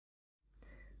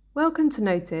Welcome to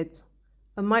Noted,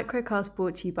 a microcast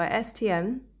brought to you by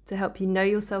STM to help you know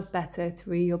yourself better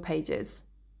through your pages.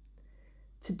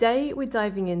 Today, we're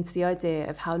diving into the idea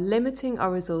of how limiting our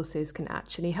resources can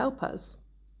actually help us.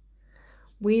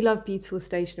 We love beautiful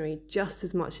stationery just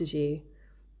as much as you.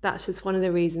 That's just one of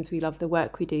the reasons we love the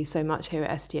work we do so much here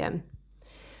at STM.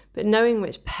 But knowing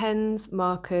which pens,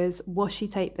 markers,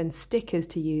 washi tape and stickers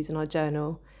to use in our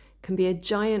journal can be a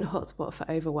giant hotspot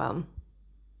for overwhelm.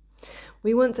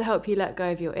 We want to help you let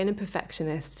go of your inner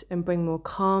perfectionist and bring more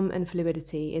calm and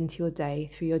fluidity into your day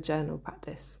through your journal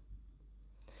practice.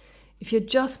 If you're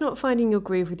just not finding your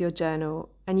groove with your journal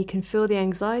and you can feel the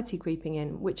anxiety creeping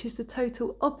in, which is the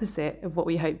total opposite of what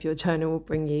we hope your journal will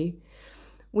bring you,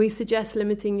 we suggest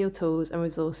limiting your tools and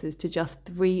resources to just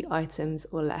 3 items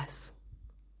or less.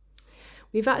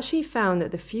 We've actually found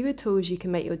that the fewer tools you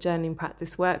can make your journaling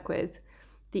practice work with,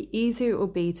 the easier it will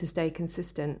be to stay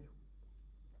consistent.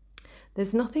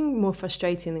 There's nothing more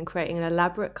frustrating than creating an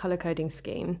elaborate colour coding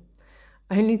scheme,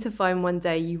 only to find one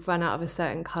day you've run out of a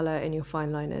certain colour in your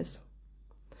fine liners.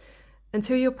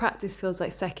 Until your practice feels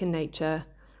like second nature,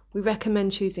 we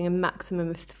recommend choosing a maximum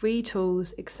of 3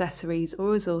 tools, accessories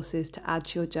or resources to add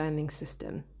to your journaling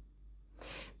system.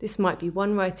 This might be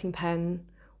 1 writing pen,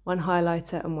 1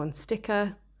 highlighter and 1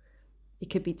 sticker. It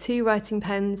could be 2 writing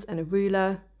pens and a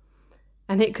ruler,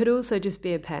 and it could also just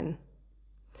be a pen.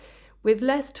 With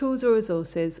less tools or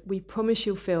resources, we promise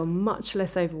you'll feel much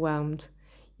less overwhelmed.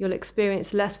 You'll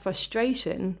experience less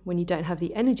frustration when you don't have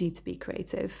the energy to be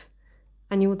creative,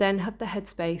 and you'll then have the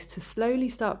headspace to slowly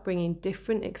start bringing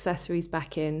different accessories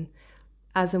back in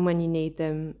as and when you need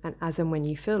them and as and when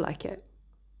you feel like it.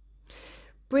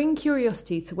 Bring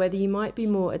curiosity to whether you might be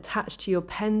more attached to your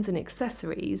pens and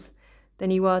accessories than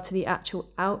you are to the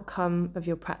actual outcome of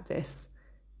your practice,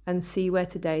 and see where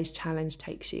today's challenge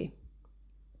takes you.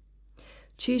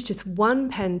 Choose just 1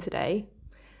 pen today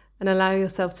and allow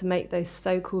yourself to make those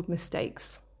so-called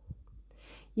mistakes.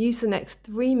 Use the next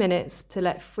 3 minutes to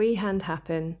let freehand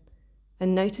happen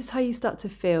and notice how you start to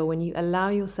feel when you allow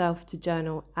yourself to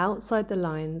journal outside the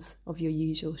lines of your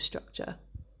usual structure.